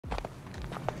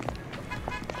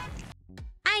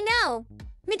no!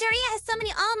 Midoriya has so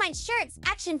many All Might shirts,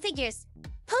 action figures,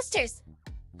 posters,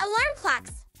 alarm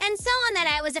clocks, and so on that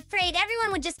I was afraid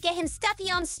everyone would just get him stuff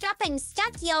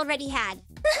he already had.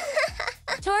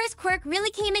 Tora's quirk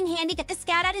really came in handy to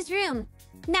scout out his room.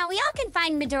 Now we all can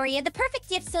find Midoriya the perfect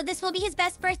gift, so this will be his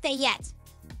best birthday yet.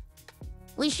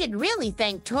 We should really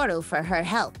thank Toru for her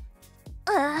help.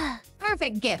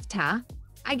 Perfect gift, huh?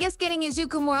 I guess getting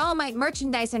Izuku more All Might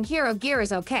merchandise and hero gear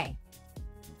is okay.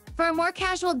 For a more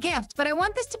casual gift, but I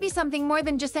want this to be something more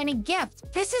than just any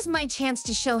gift. This is my chance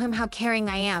to show him how caring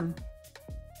I am.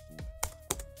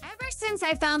 Ever since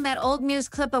I found that old news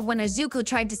clip of when Izuku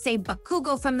tried to save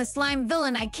Bakugo from the slime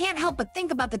villain, I can't help but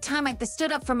think about the time I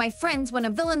stood up for my friends when a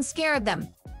villain scared them.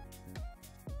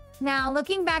 Now,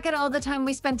 looking back at all the time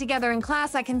we spent together in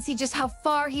class, I can see just how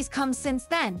far he's come since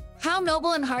then. How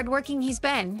noble and hardworking he's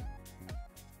been.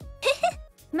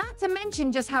 Not to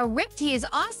mention just how ripped he is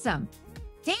awesome.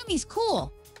 Damn, he's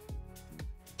cool.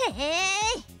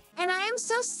 And I am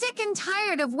so sick and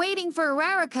tired of waiting for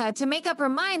Uraraka to make up her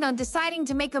mind on deciding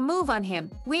to make a move on him.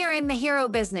 We are in the hero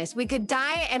business. We could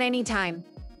die at any time.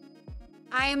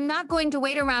 I am not going to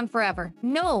wait around forever.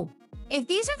 No. If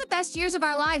these are the best years of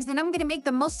our lives, then I'm going to make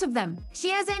the most of them. If she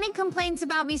has any complaints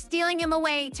about me stealing him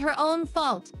away, it's her own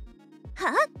fault.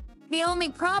 Huh? The only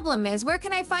problem is, where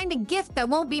can I find a gift that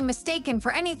won't be mistaken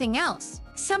for anything else?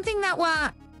 Something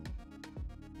that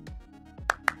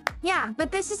Yeah,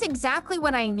 but this is exactly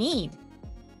what I need.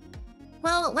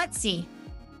 Well, let's see.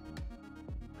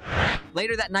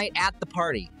 Later that night at the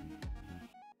party.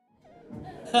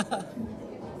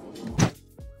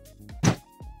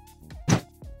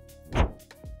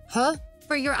 Huh?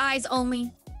 For your eyes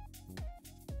only.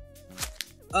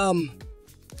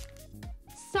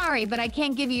 Sorry, but I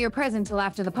can't give you your present till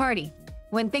after the party.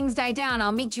 When things die down,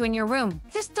 I'll meet you in your room.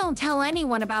 Just don't tell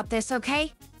anyone about this,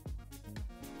 okay?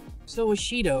 So,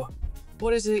 Ashido,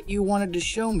 what is it you wanted to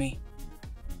show me?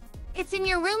 It's in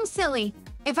your room, silly.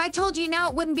 If I told you now,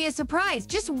 it wouldn't be a surprise.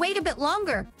 Just wait a bit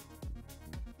longer.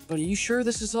 But are you sure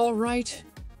this is all right?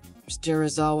 Mr.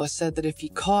 Izawa said that if he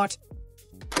caught...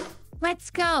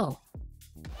 Let's go.